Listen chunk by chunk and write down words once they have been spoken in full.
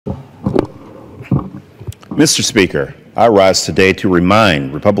Mr. Speaker, I rise today to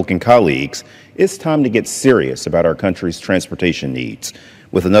remind Republican colleagues it's time to get serious about our country's transportation needs.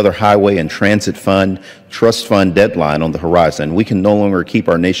 With another highway and transit fund, trust fund deadline on the horizon, we can no longer keep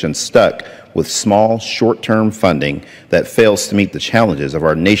our nation stuck with small, short-term funding that fails to meet the challenges of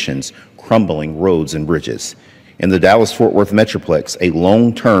our nation's crumbling roads and bridges. In the Dallas-Fort Worth Metroplex, a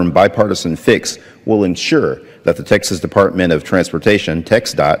long-term bipartisan fix will ensure that the Texas Department of Transportation,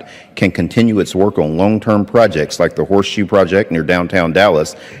 TxDOT, can continue its work on long-term projects like the Horseshoe Project near downtown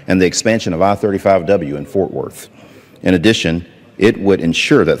Dallas and the expansion of I-35W in Fort Worth. In addition, it would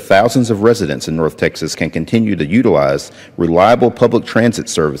ensure that thousands of residents in North Texas can continue to utilize reliable public transit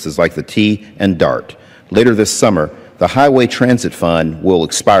services like the T and DART. Later this summer, the Highway Transit Fund will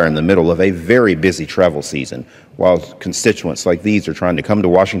expire in the middle of a very busy travel season, while constituents like these are trying to come to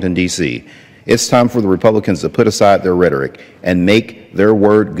Washington, D.C. It's time for the Republicans to put aside their rhetoric and make their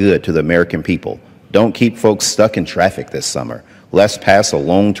word good to the American people. Don't keep folks stuck in traffic this summer. Let's pass a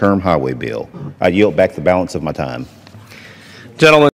long-term highway bill. I yield back the balance of my time. Gentlemen.